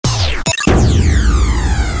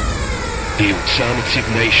The Alternative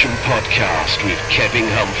Nation podcast with Kevin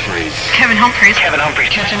Humphreys. Kevin Humphreys. Kevin Humphreys.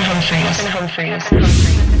 Kevin Humphreys. Kevin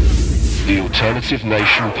Humphreys. The Alternative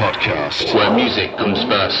Nation podcast, where music comes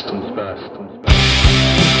first.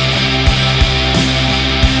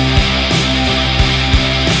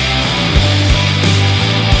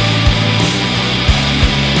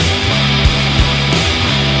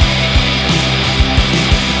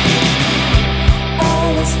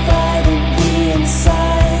 I was biting the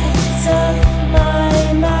insides of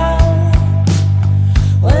my mouth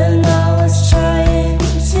when I was trying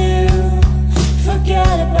to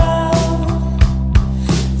forget about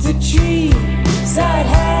the dreams I'd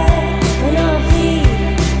had when I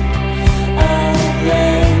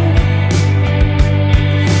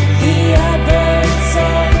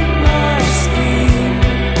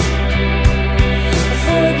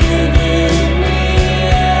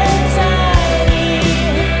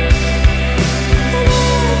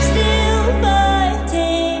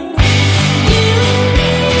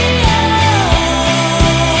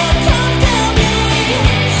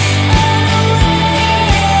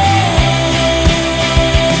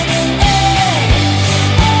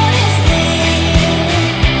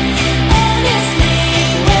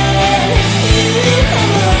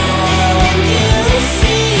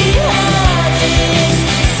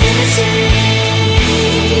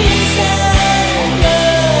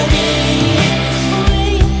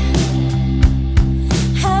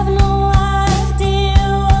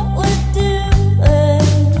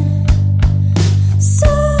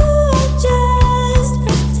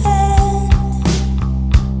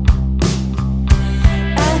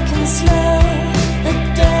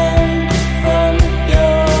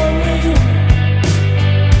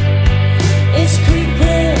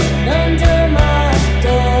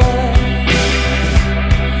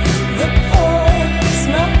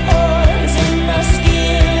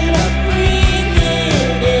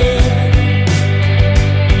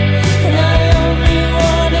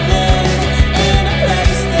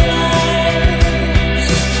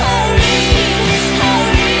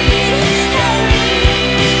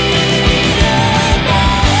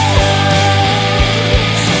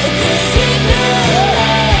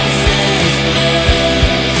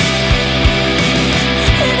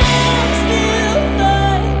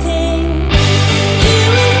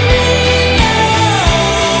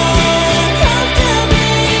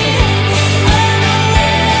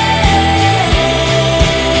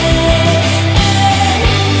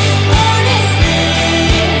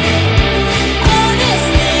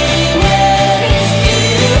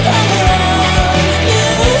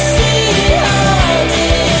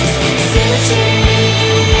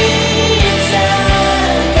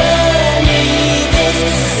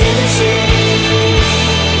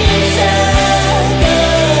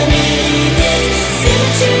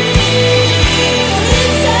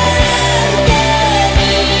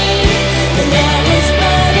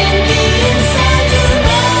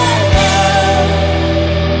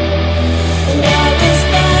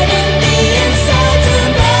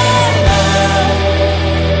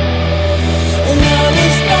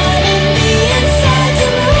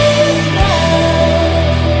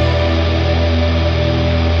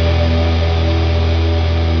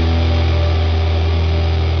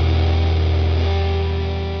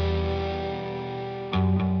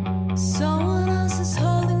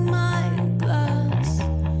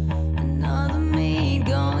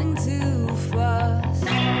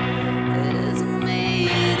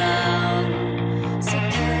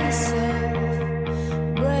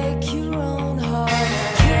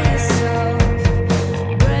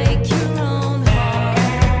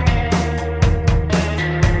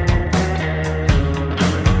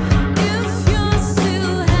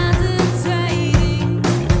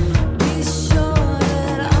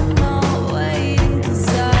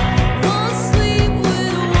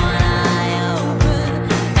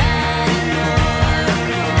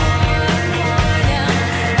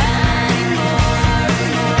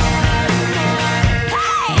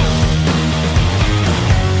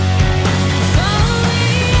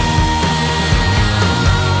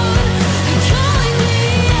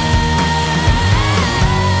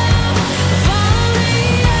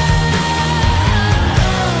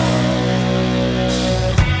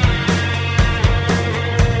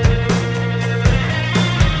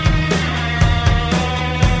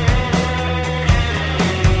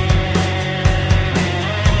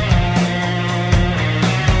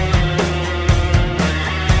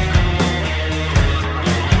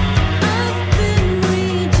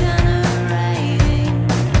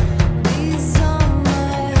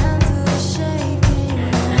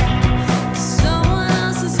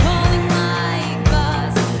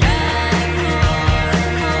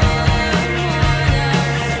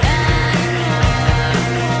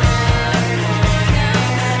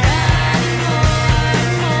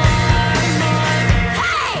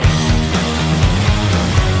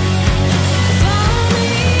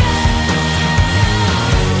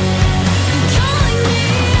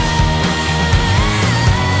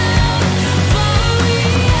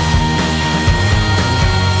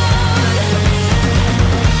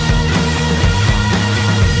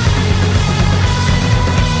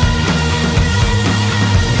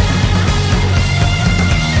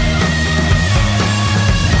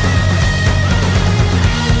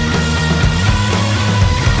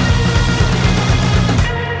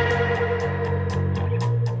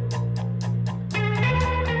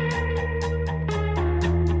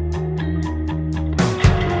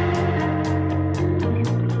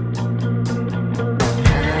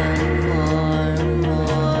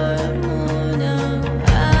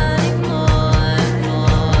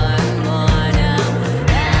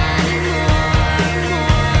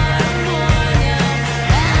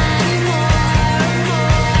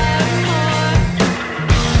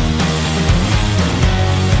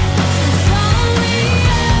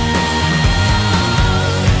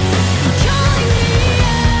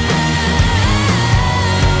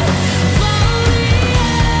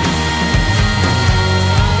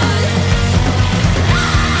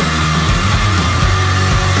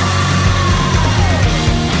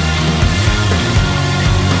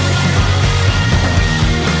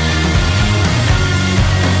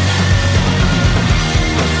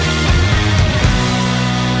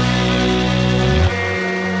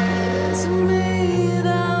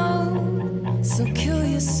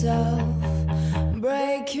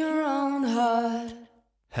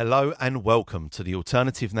Hello and welcome to the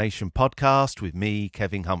Alternative Nation podcast with me,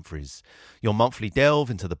 Kevin Humphreys, your monthly delve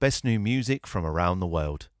into the best new music from around the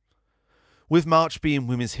world. With March being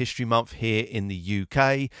Women's History Month here in the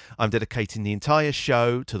UK, I'm dedicating the entire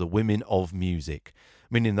show to the women of music,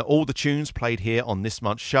 meaning that all the tunes played here on this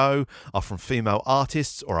month's show are from female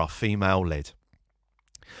artists or are female-led.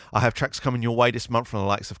 I have tracks coming your way this month from the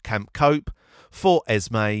likes of Camp Cope, For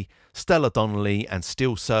Esme, Stella Donnelly and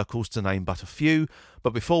Steel Circles to name but a few,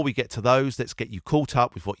 but before we get to those, let's get you caught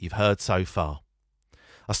up with what you've heard so far.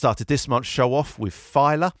 I started this month's show off with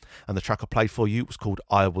Phyla, and the track I played for you was called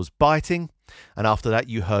I Was Biting, and after that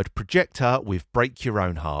you heard Projector with Break Your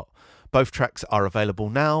Own Heart. Both tracks are available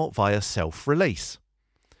now via self-release.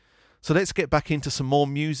 So let's get back into some more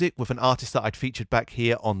music with an artist that I'd featured back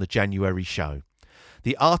here on the January show.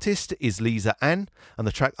 The artist is Lisa Ann, and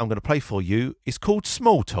the track I'm going to play for you is called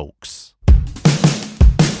Small Talks.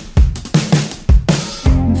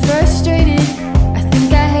 I'm frustrated, I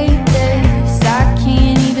think I hate this. I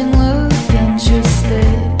can't even look interested.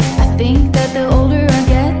 I think that the older I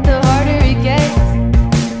get, the harder it gets.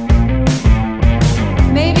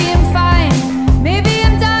 Maybe I'm fine, maybe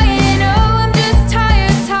I'm dying. Oh, I'm just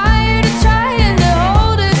tired of trying to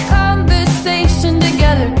hold a conversation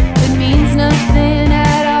together that means nothing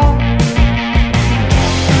at all.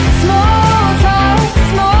 Small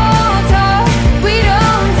talk, we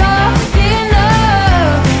don't talk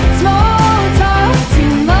enough. Small talk.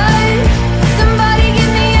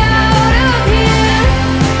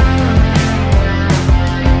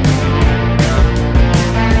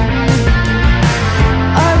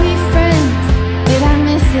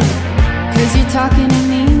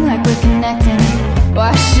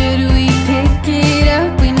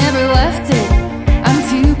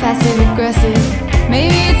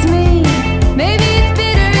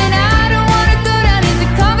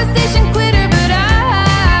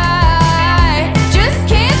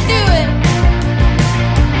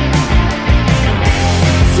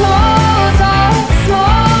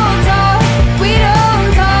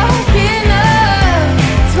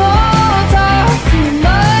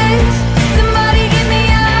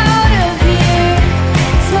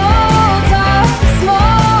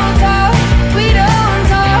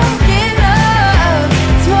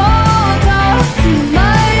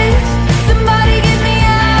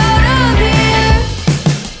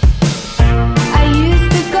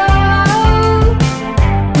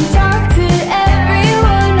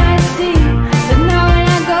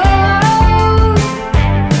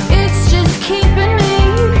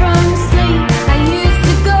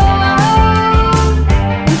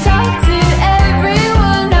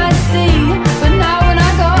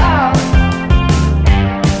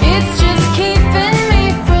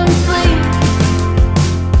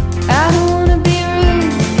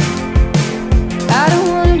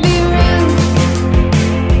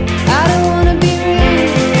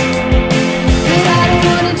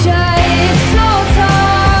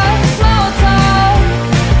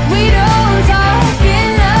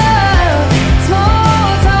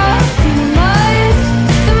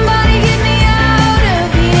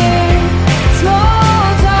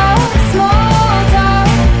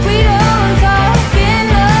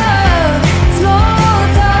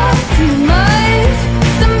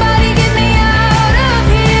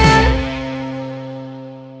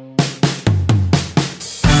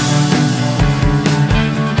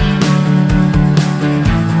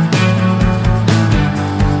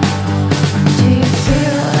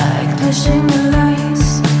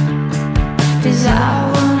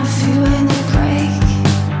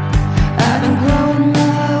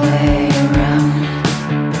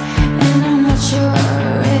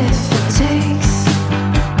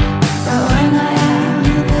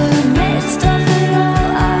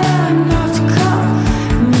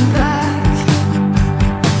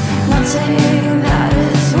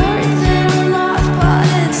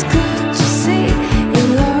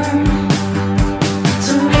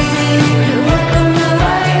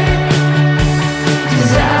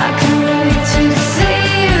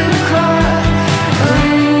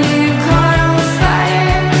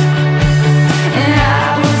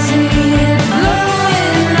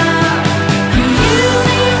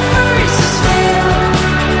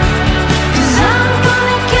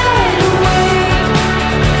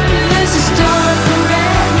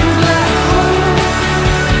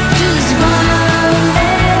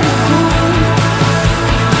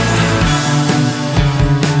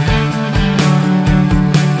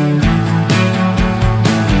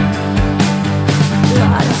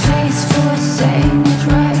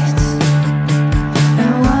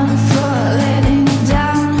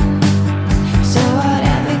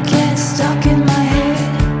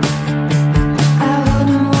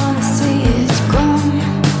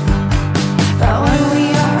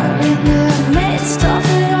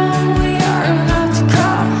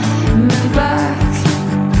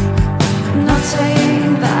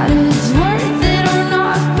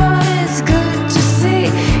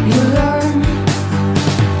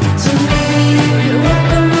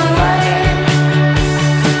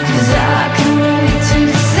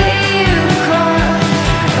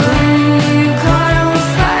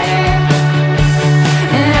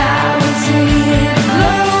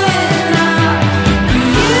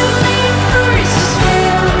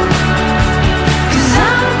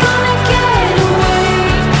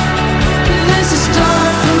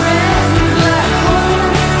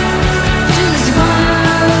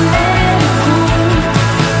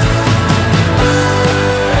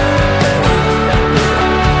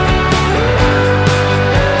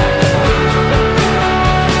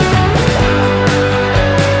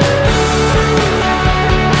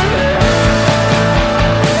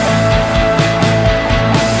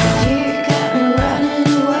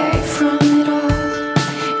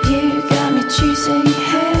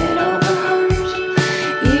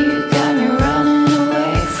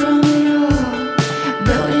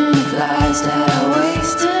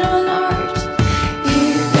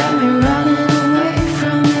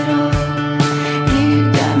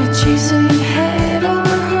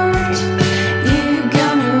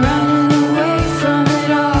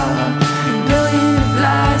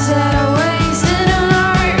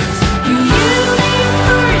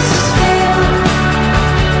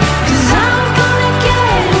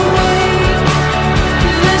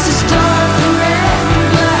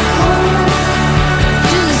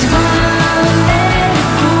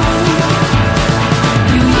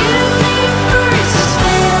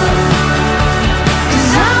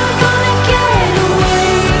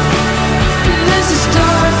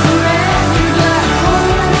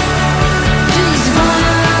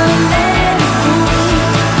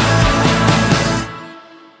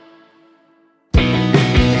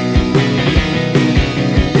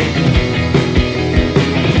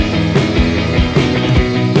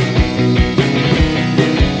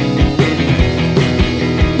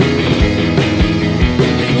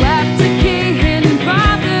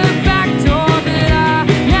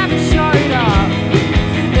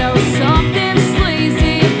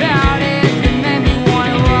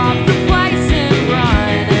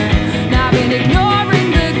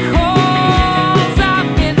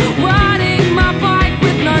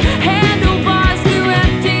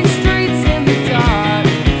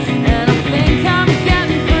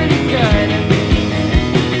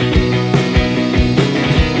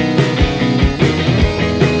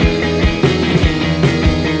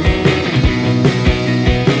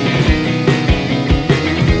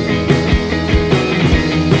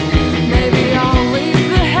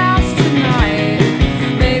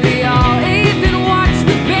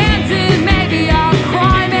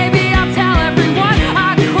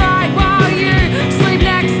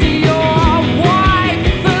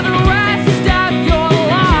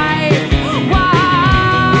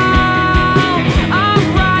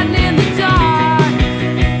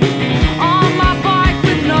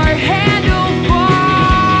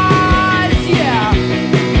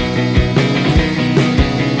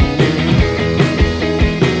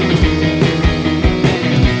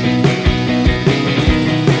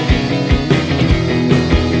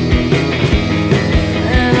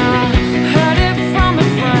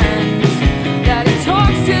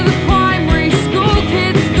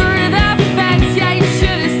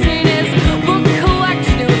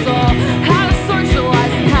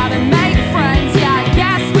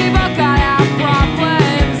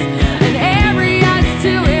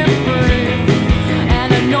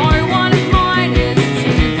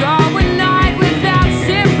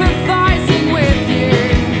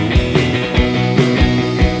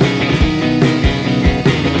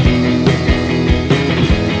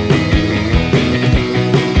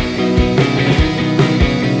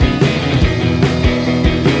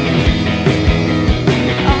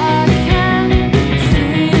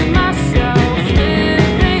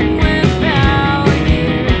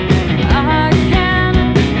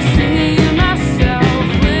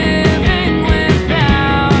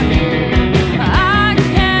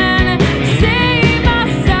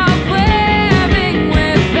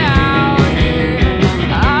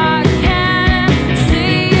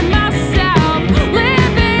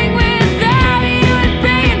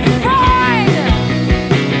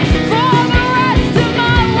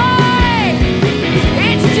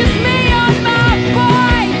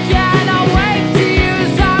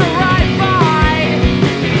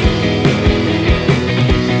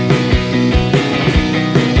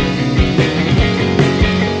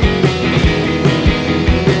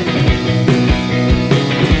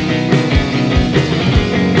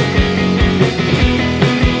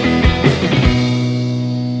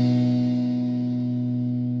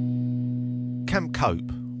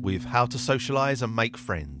 Cope with How to Socialise and Make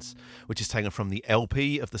Friends, which is taken from the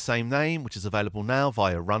LP of the same name, which is available now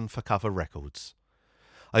via Run for Cover Records.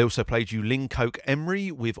 I also played you Lynn Coke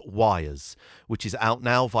Emery with Wires, which is out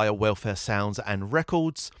now via Welfare Sounds and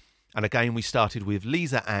Records. And again, we started with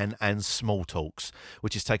Lisa Ann and Small Talks,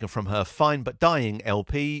 which is taken from her Fine But Dying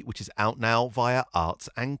LP, which is out now via Arts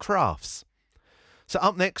and Crafts. So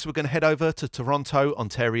up next, we're going to head over to Toronto,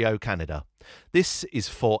 Ontario, Canada. This is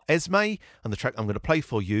for Esme, and the track I'm going to play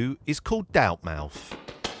for you is called Doubtmouth.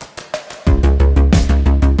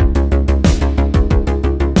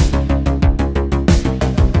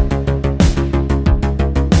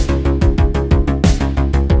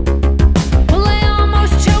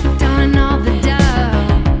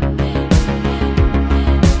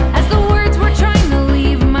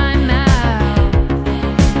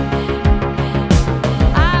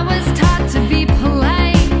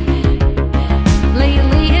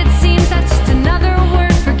 Another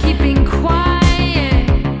word for keeping quiet.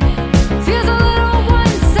 Feels a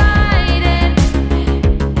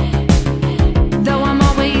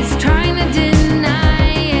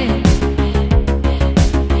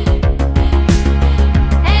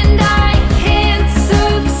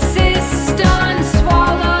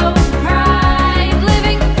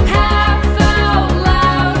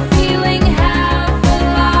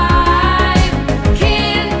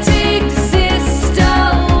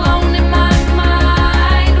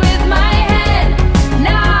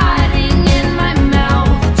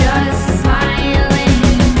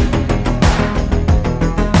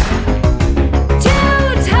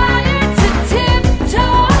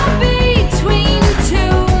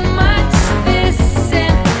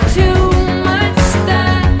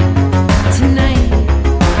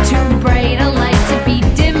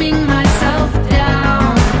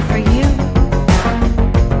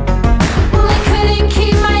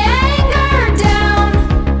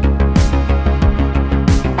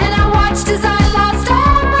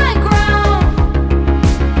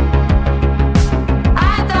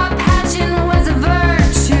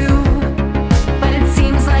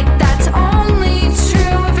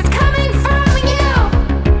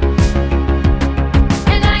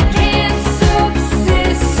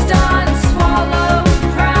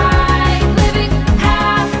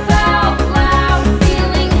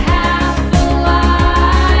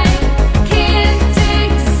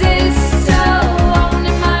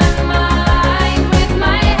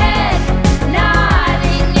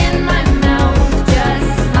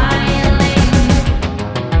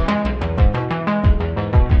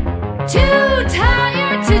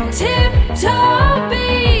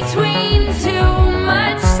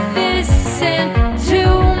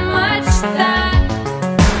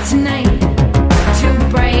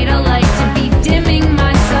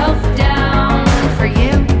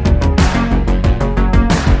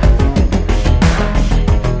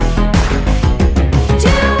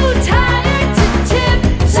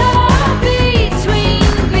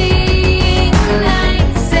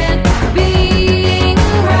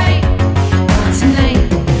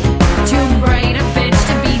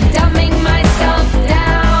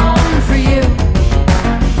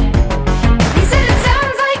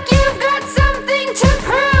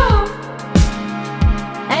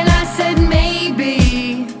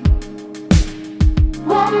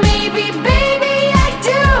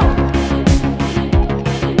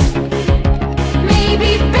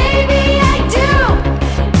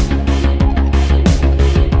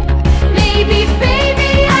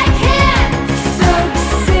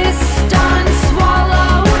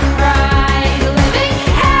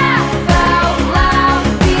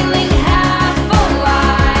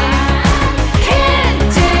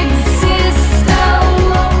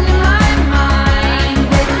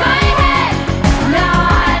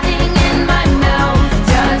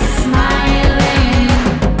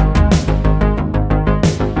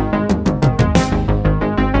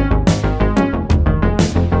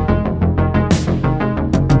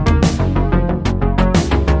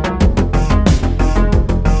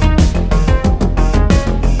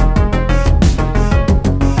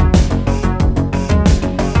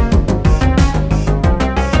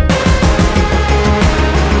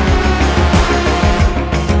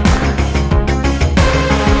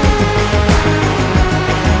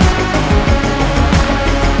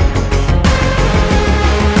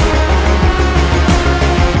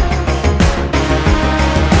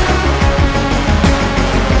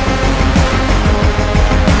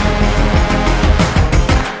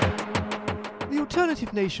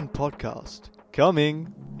Alternative Nation podcast,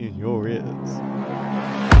 coming in your ears.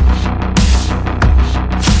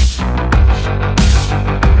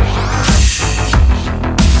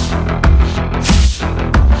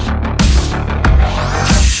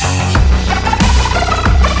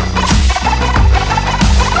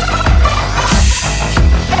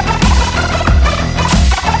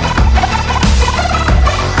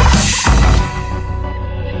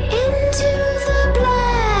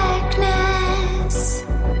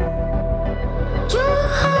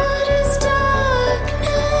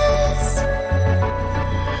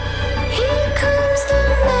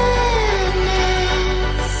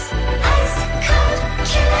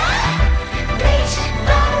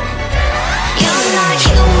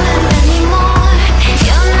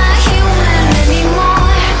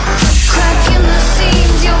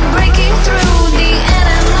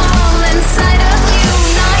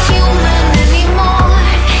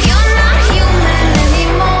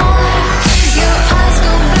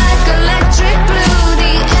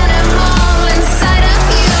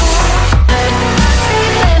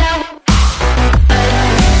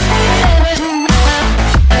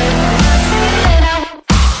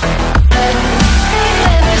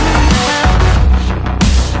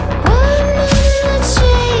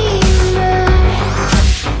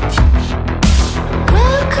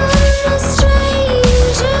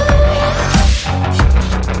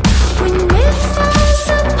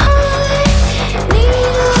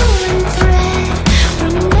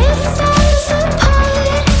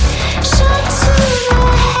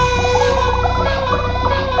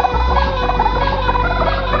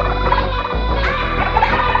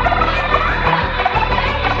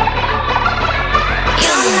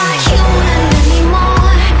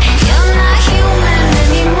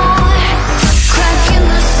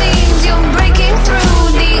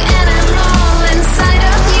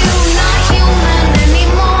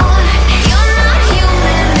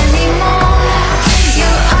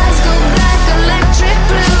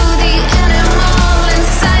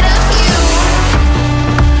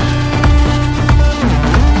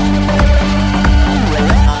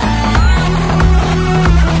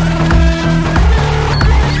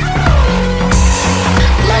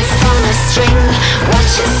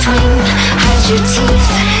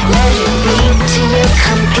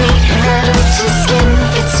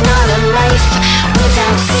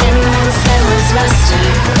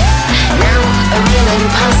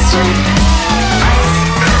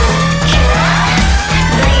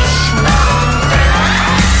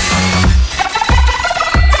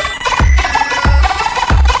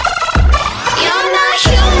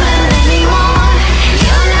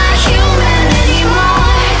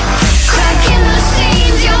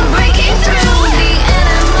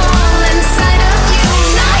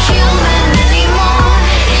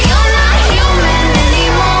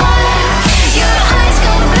 Your eyes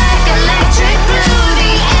go black, electric blue.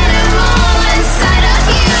 The animal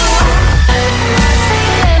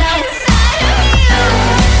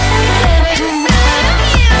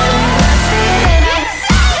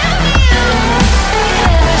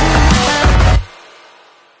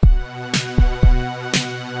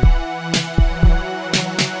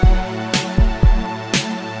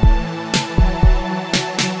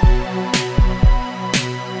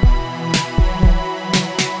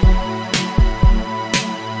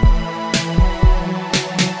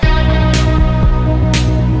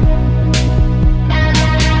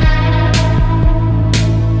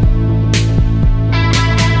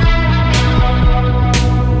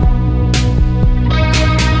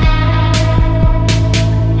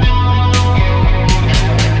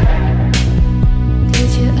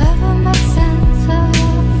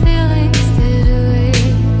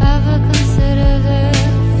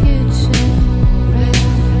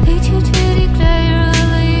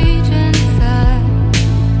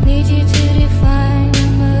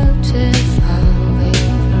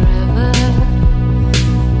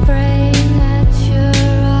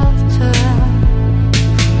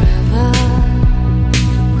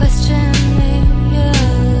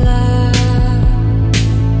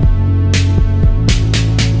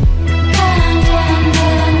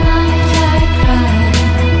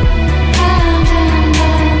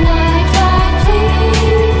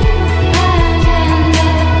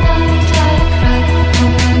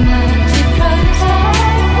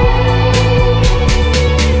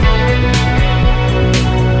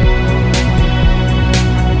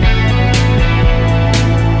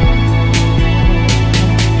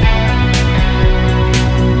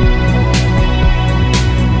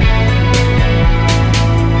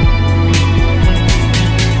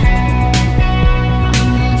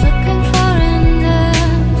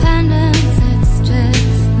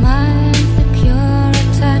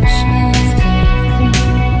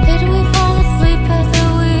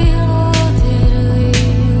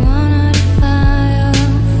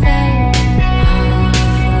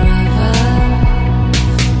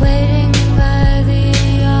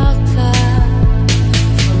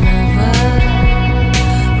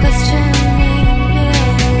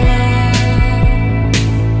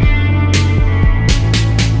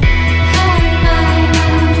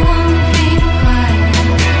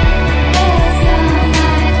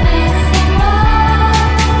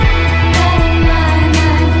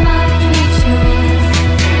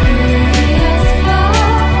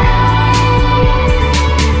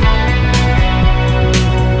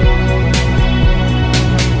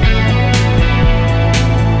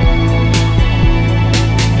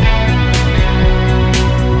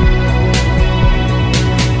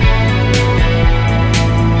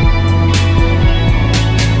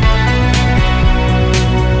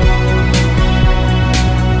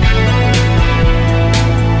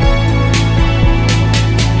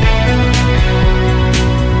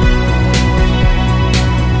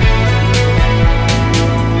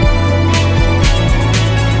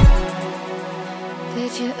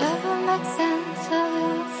what sense of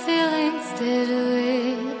your feelings did we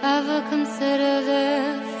ever consider the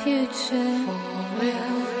future? For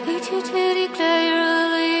real, need you to declare your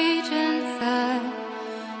allegiance. I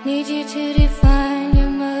need you to define your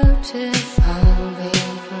motive. I'll be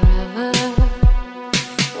forever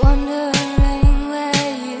wondering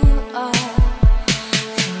where you are.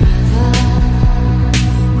 Forever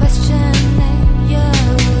questioning your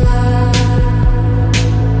love.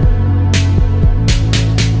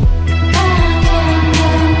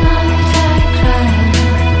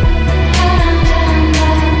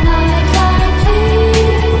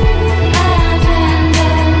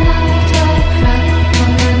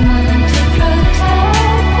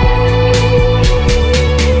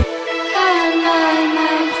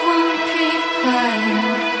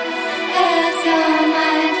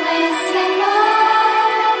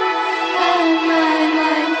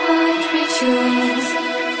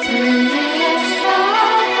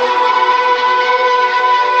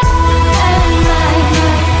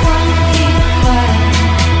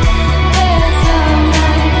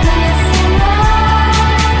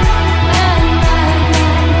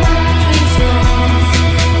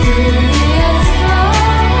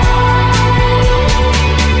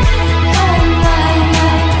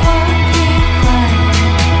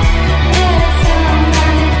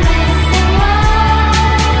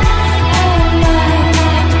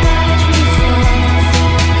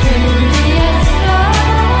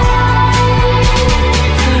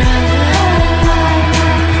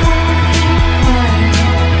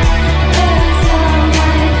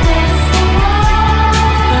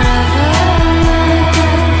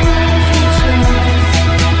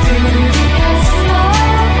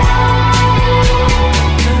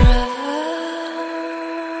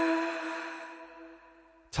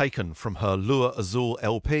 Taken from her Lure Azul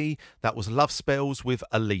LP, that was Love Spells with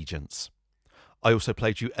Allegiance. I also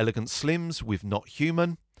played you Elegant Slims with Not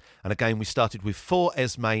Human, and again we started with For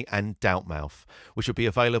Esme and Doubtmouth, which will be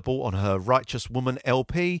available on her Righteous Woman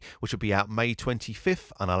LP, which will be out May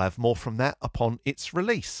 25th, and I'll have more from that upon its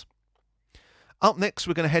release. Up next,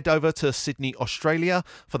 we're going to head over to Sydney, Australia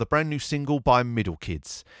for the brand new single by Middle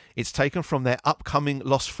Kids. It's taken from their upcoming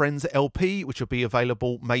Lost Friends LP, which will be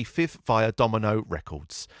available May 5th via Domino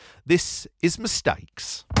Records. This is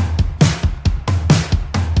Mistakes.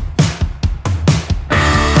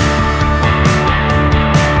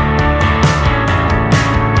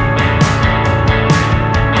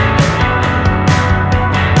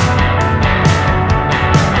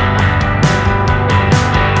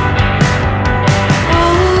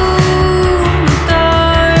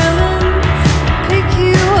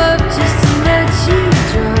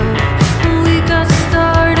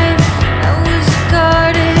 Started, I was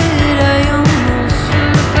guarded, I almost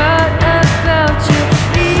forgot.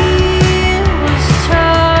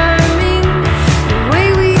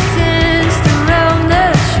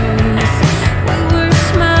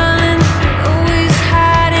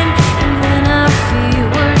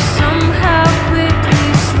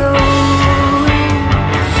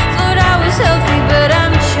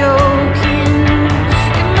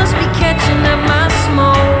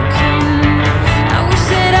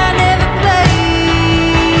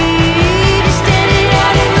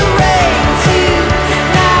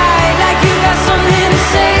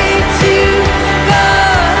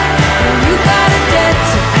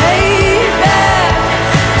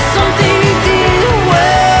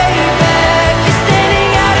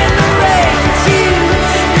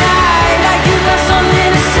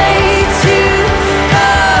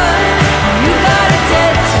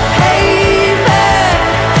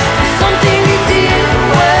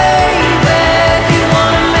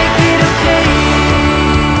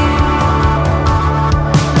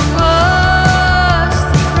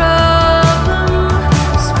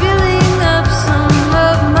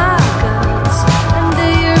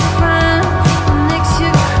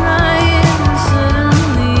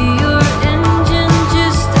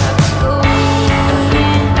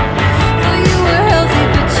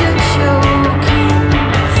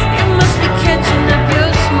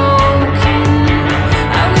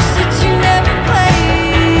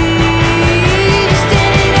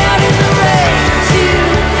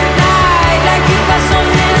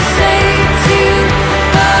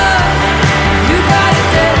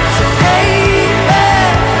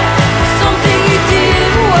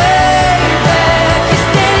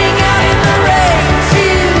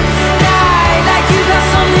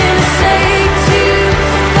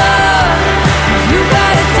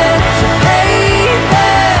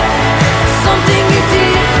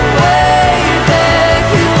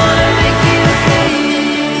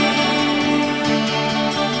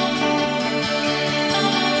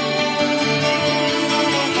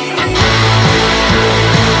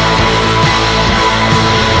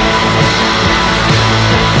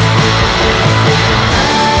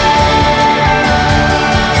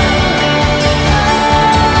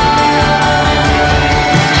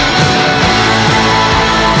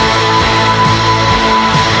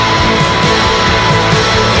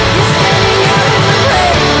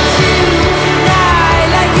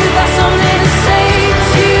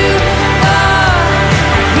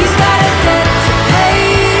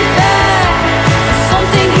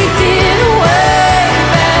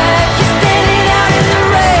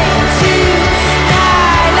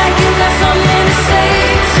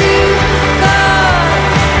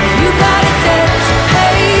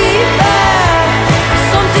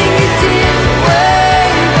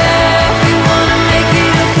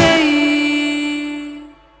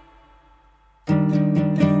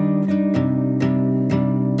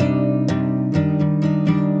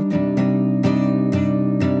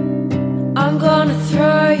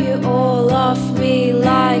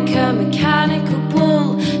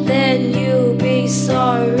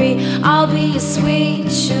 sorry. I'll be a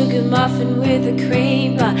sweet sugar muffin with a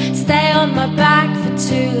cream, but stay on my back for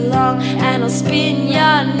too long and I'll spin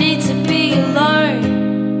ya. Need to be alone.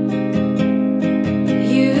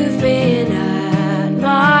 You've been at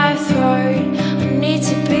my throat. I need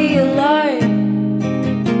to be alone.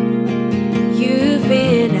 You've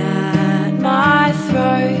been at my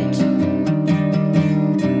throat.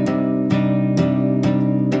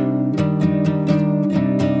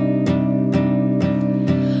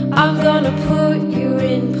 I'm gonna put you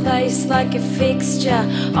in place like a fixture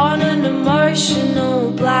on an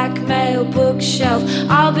emotional blackmail bookshelf.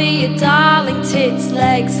 I'll be your darling tits,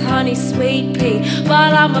 legs, honey, sweet pea,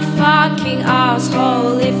 but I'm a fucking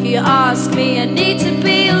asshole if you ask me. I need to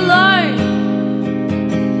be alone.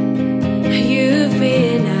 You've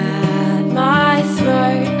been at my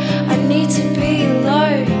throat. I need to be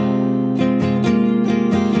alone.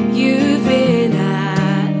 You've been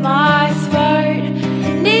at my throat.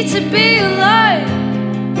 Need to be alone.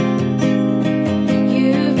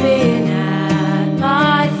 You've been at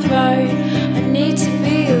my throat. I need to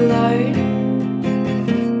be alone.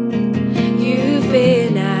 You've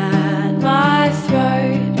been at my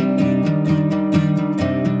throat.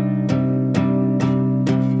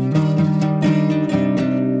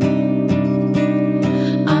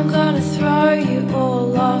 I'm gonna throw you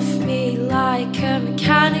all off me like a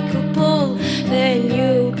mechanical bull, then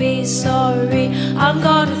you'll be sorry. I'm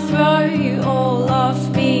gonna throw you all off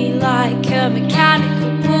me like a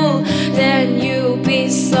mechanical bull, then you'll be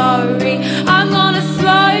sorry. I'm gonna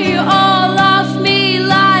throw you all off me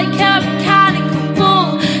like a mechanical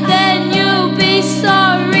bull, then you'll be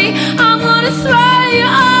sorry. I'm gonna throw you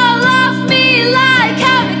all off me like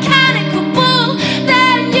a mechanical bull,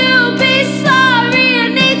 then you'll be sorry. I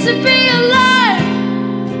need to be alone.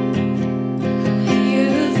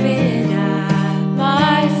 You've been at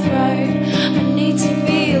my throat. I need to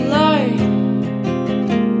be alone.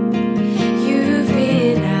 You've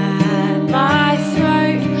been at my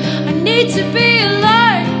throat. I need to be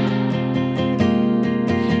alone.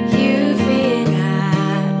 You've been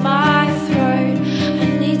at my throat. I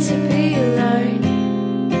need to be alone.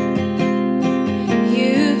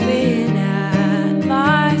 You've been at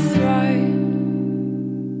my throat.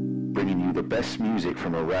 Bringing you the best music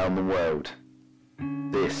from around the world.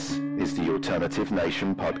 This is the Alternative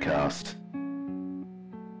Nation Podcast.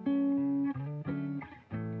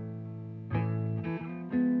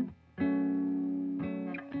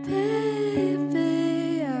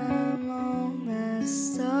 Baby, I'm all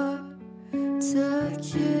messed up. Took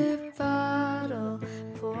your bottle,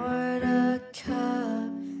 poured a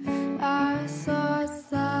cup. I thought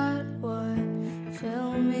that would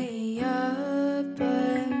fill me up,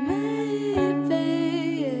 but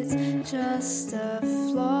maybe it's just a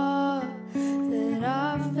flaw that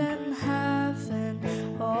I've been having.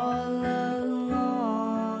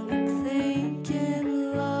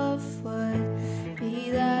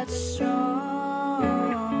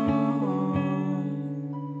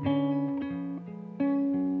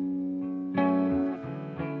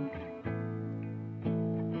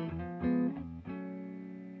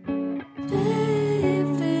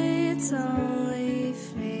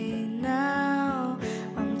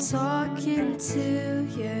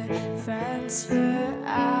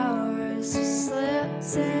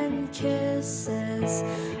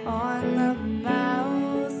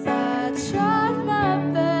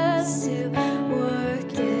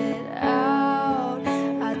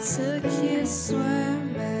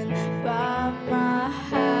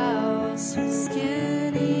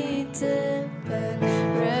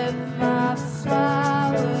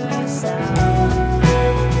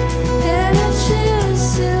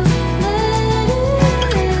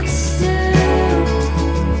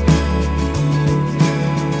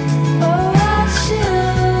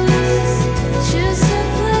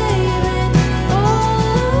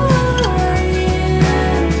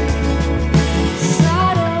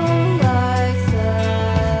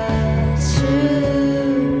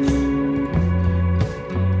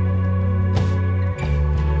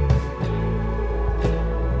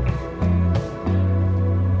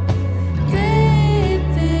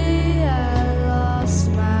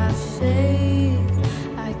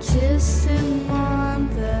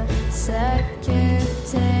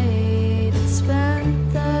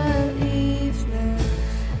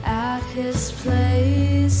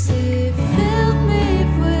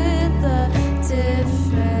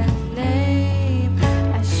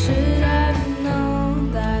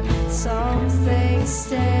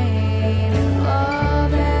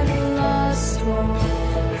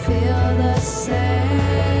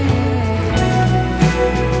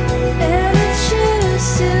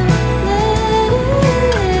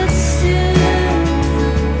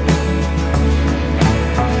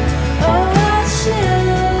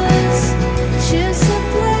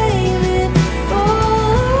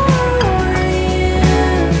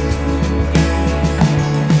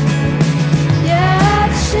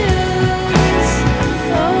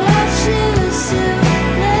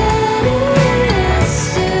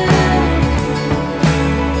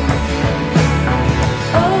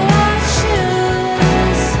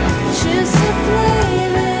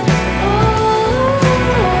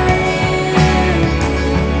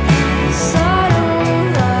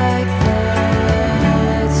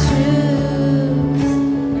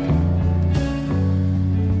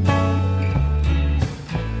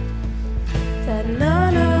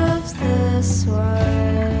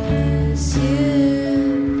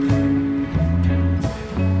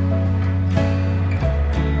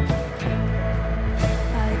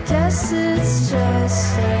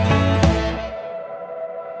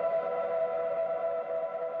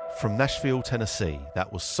 From Nashville, Tennessee,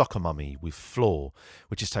 that was Soccer Mummy with Floor,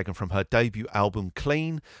 which is taken from her debut album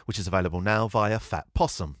Clean, which is available now via Fat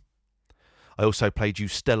Possum. I also played you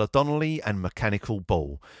Stella Donnelly and Mechanical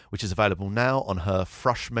Ball, which is available now on her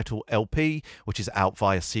Thrush Metal LP, which is out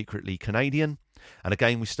via Secretly Canadian. And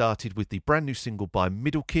again, we started with the brand new single by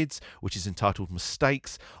Middle Kids, which is entitled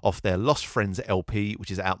Mistakes, off their Lost Friends LP,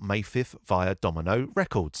 which is out May 5th via Domino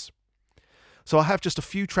Records. So I have just a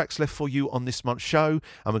few tracks left for you on this month's show,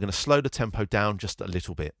 and we're going to slow the tempo down just a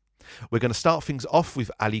little bit. We're going to start things off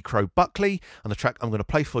with Ali Crow Buckley, and the track I'm going to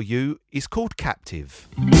play for you is called Captive.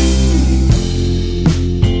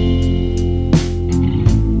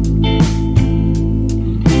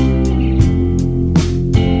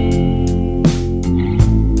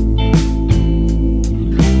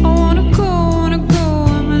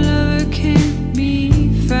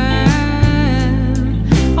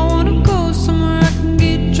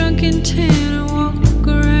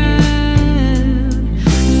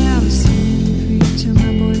 To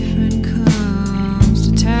my boyfriend comes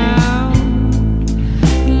to town.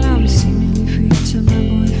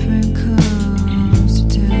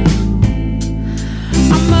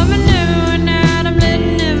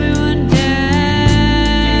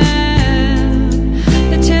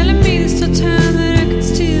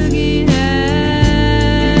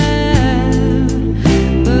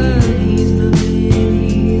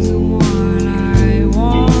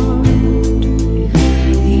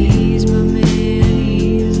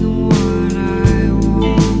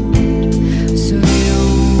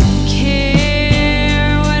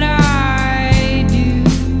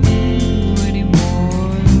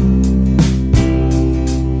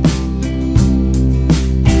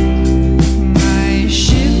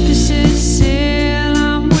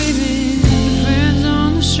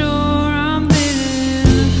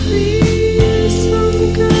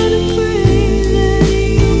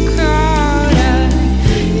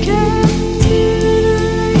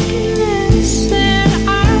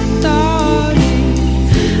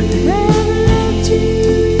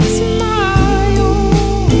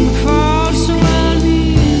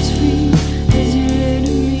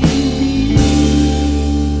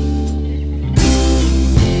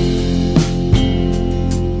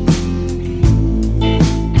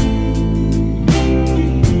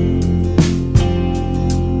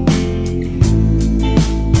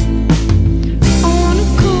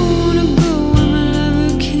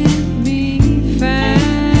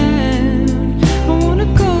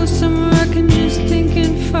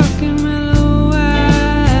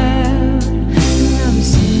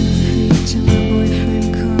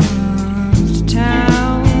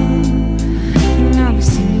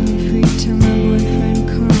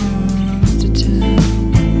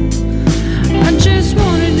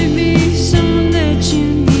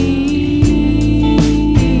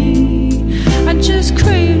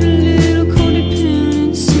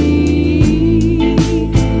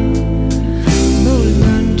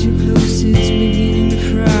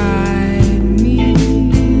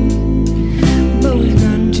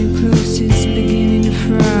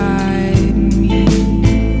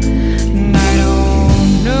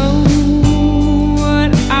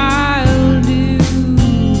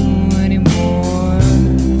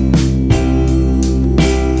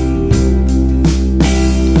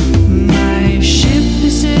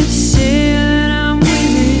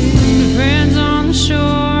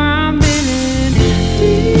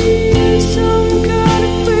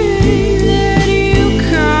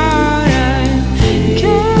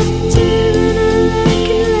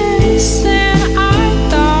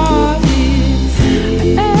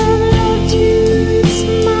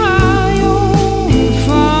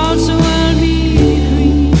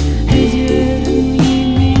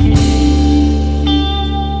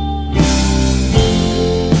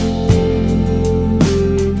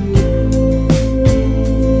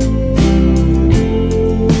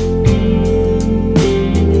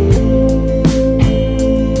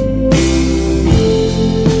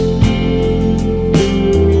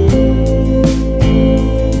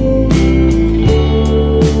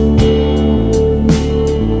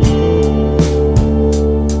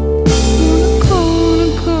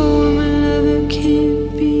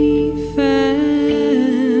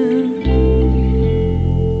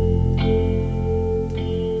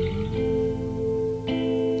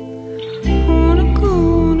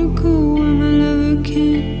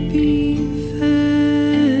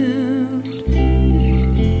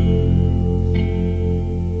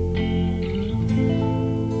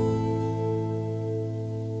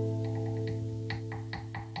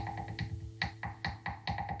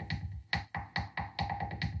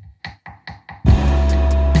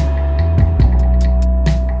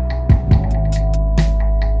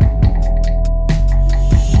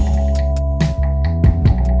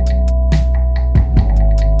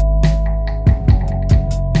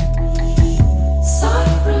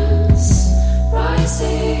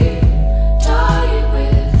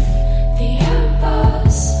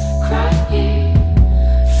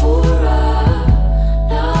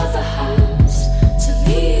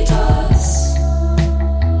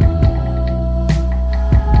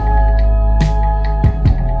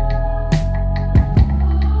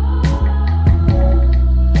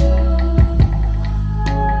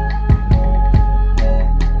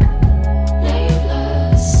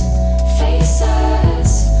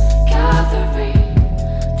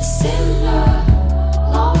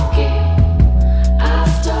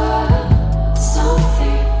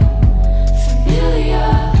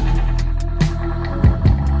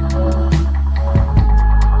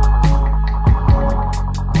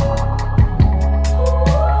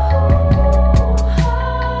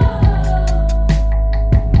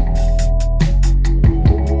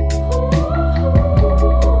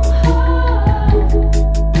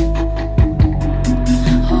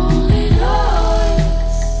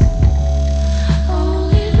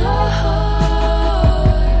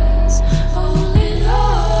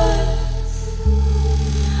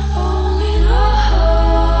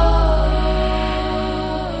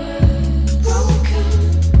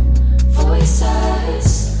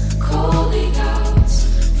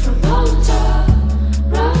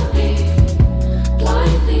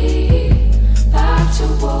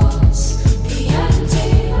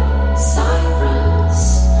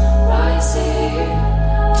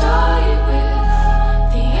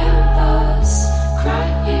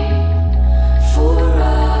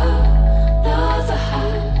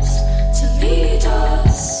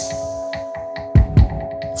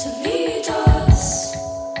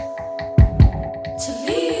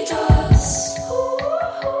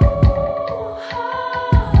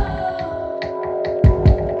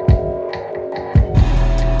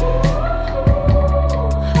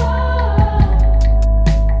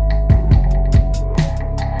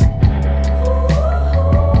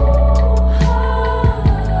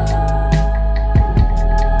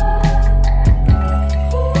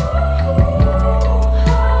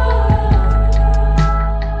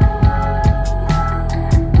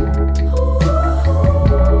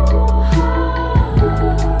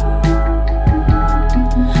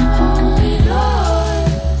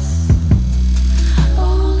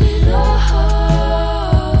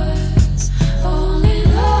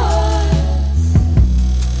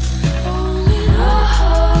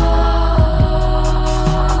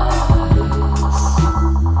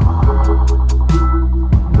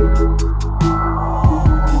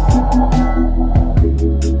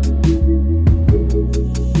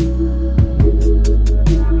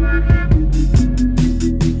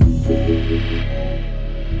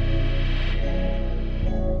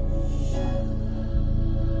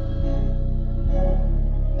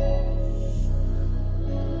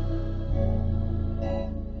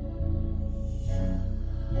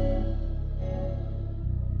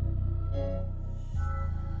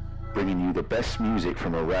 bringing you the best music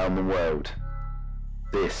from around the world.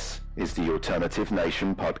 This is the Alternative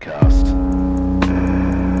Nation Podcast.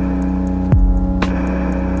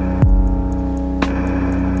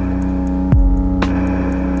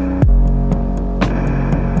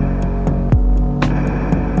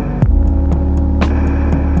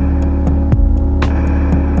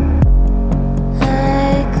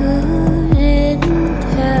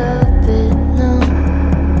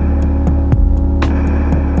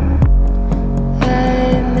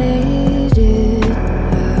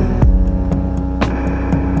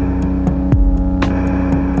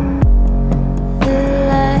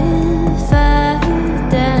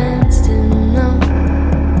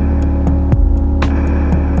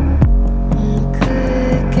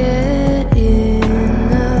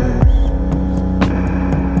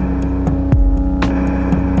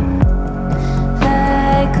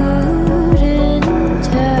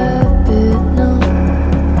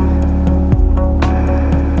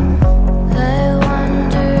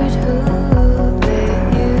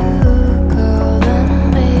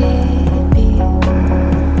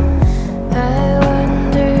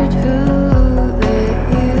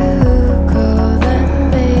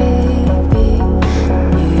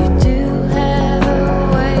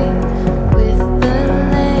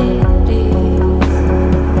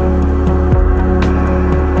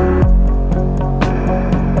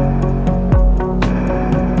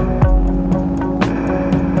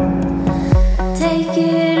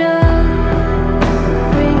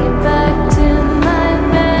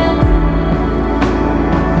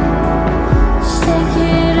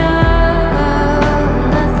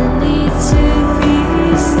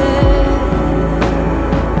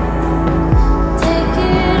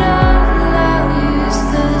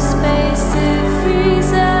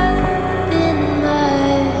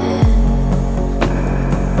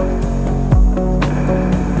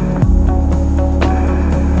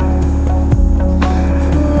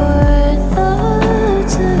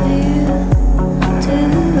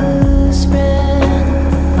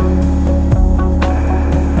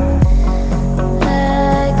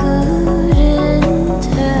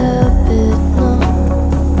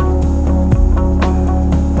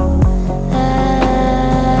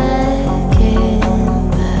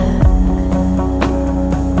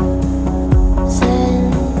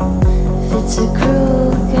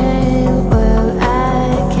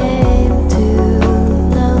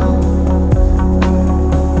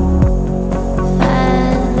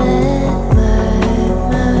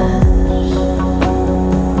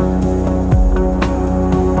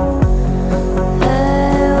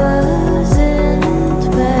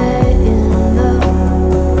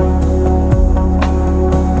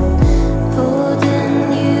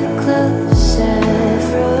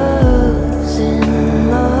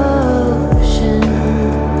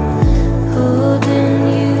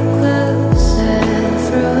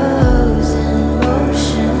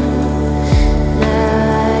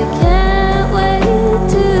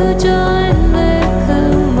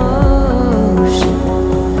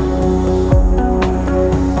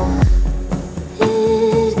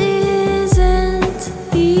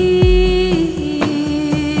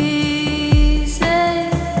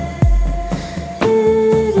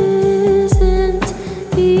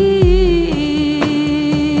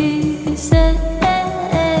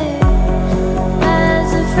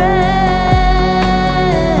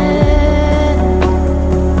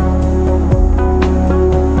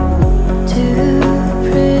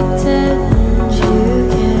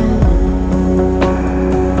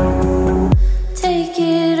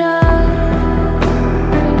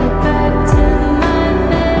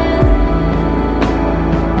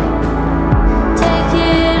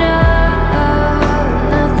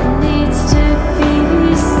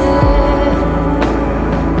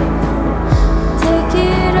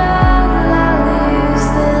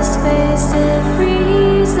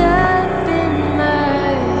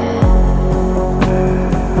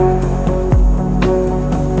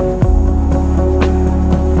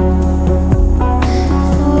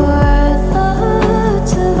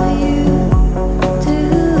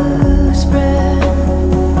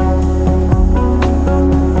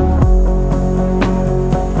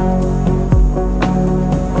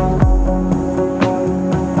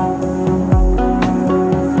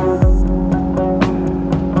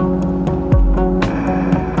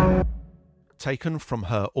 Taken from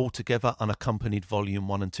her Altogether Unaccompanied Volume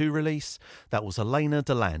 1 and 2 release, that was Elena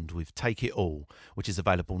Deland with Take It All, which is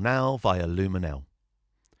available now via Luminel.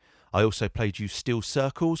 I also played you Steel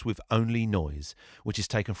Circles with Only Noise, which is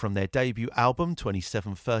taken from their debut album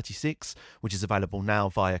 2736, which is available now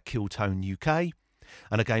via Killtone UK.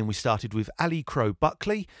 And again, we started with Ali Crow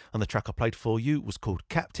Buckley, and the track I played for you was called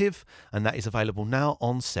Captive, and that is available now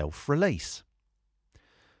on self-release.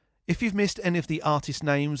 If you've missed any of the artist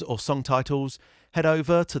names or song titles, head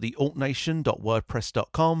over to the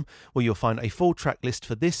altnation.wordpress.com, where you'll find a full track list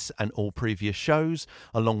for this and all previous shows,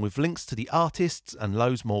 along with links to the artists and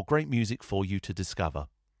loads more great music for you to discover.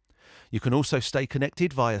 You can also stay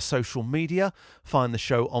connected via social media, find the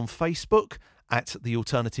show on Facebook at The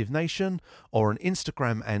Alternative Nation, or on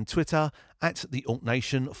Instagram and Twitter at The Alt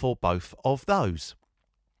Nation for both of those.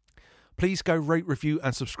 Please go rate, review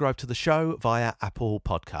and subscribe to the show via Apple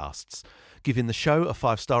Podcasts. Giving the show a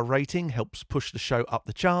 5-star rating helps push the show up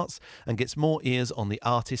the charts and gets more ears on the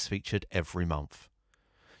artists featured every month.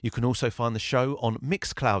 You can also find the show on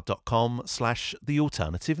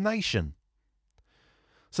mixcloud.com/thealternativenation.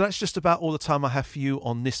 So that's just about all the time I have for you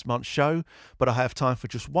on this month's show, but I have time for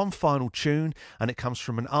just one final tune, and it comes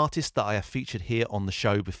from an artist that I have featured here on the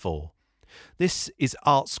show before. This is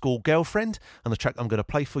Art School Girlfriend, and the track I'm going to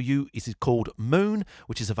play for you is called Moon,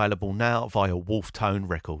 which is available now via Wolf Tone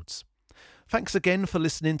Records. Thanks again for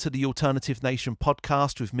listening to the Alternative Nation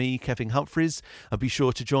podcast with me, Kevin Humphreys, and be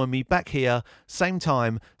sure to join me back here, same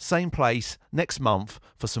time, same place, next month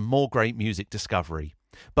for some more great music discovery.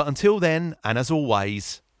 But until then, and as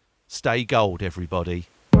always, stay gold, everybody.